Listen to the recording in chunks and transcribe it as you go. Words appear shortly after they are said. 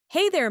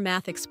Hey there,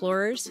 math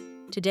explorers!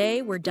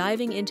 Today we're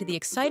diving into the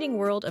exciting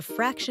world of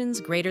fractions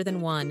greater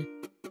than 1.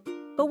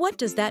 But what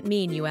does that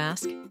mean, you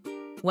ask?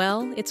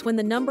 Well, it's when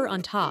the number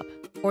on top,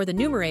 or the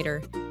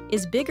numerator,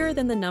 is bigger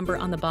than the number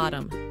on the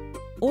bottom,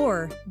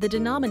 or the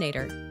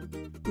denominator.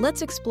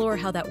 Let's explore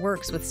how that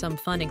works with some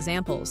fun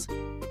examples.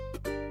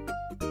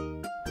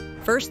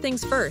 First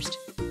things first,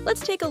 let's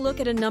take a look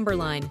at a number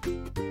line.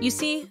 You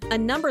see, a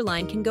number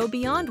line can go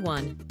beyond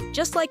 1,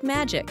 just like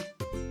magic.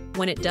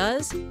 When it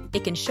does,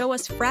 it can show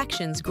us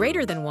fractions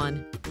greater than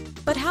 1.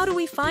 But how do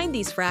we find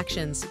these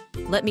fractions?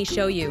 Let me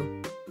show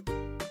you.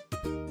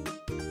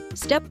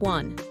 Step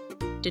 1.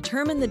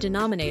 Determine the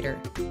denominator.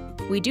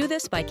 We do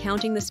this by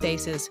counting the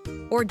spaces,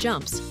 or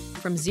jumps,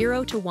 from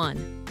 0 to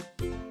 1.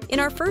 In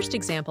our first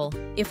example,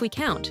 if we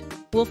count,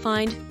 we'll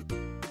find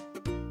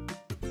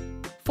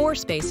 4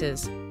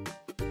 spaces.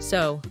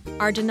 So,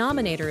 our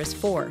denominator is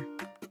 4.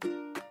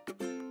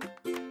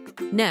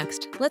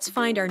 Next, let's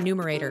find our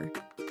numerator.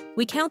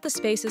 We count the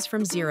spaces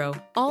from 0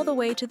 all the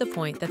way to the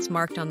point that's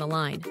marked on the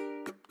line.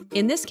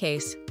 In this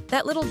case,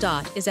 that little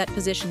dot is at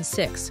position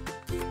 6.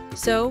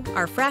 So,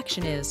 our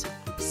fraction is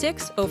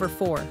 6 over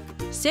 4.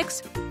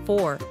 6,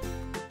 4.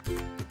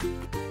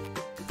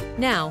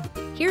 Now,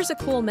 here's a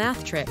cool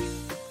math trick.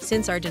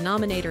 Since our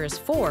denominator is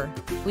 4,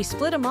 we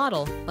split a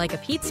model, like a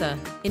pizza,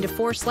 into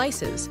 4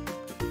 slices.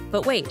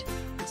 But wait,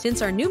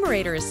 since our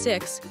numerator is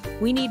 6,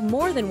 we need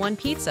more than one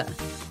pizza.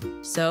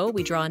 So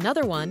we draw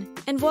another one,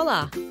 and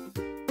voila!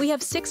 We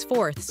have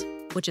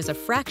 6/4, which is a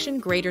fraction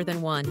greater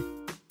than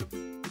 1.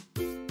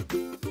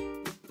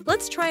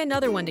 Let's try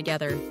another one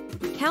together.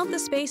 Count the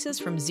spaces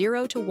from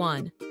 0 to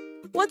 1.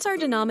 What's our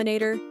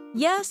denominator?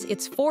 Yes,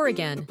 it's 4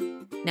 again.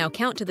 Now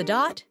count to the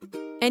dot,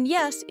 and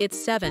yes,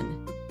 it's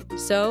 7.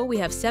 So we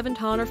have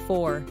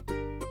 7/4.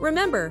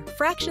 Remember,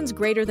 fractions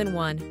greater than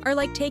 1 are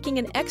like taking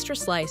an extra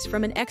slice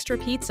from an extra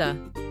pizza.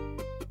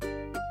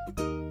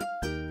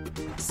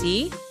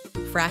 See?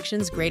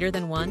 Fractions greater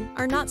than 1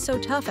 are not so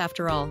tough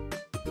after all.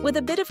 With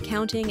a bit of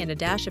counting and a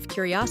dash of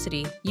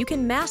curiosity, you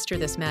can master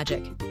this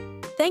magic.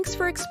 Thanks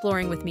for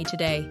exploring with me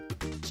today.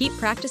 Keep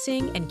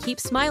practicing and keep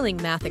smiling,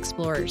 math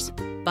explorers.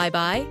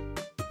 Bye-bye.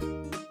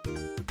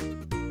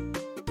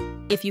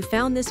 If you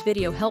found this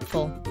video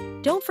helpful,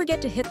 don't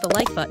forget to hit the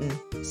like button,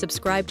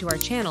 subscribe to our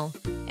channel,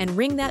 and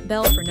ring that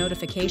bell for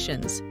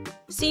notifications.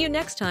 See you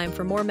next time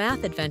for more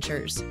math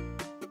adventures.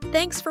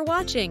 Thanks for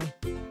watching!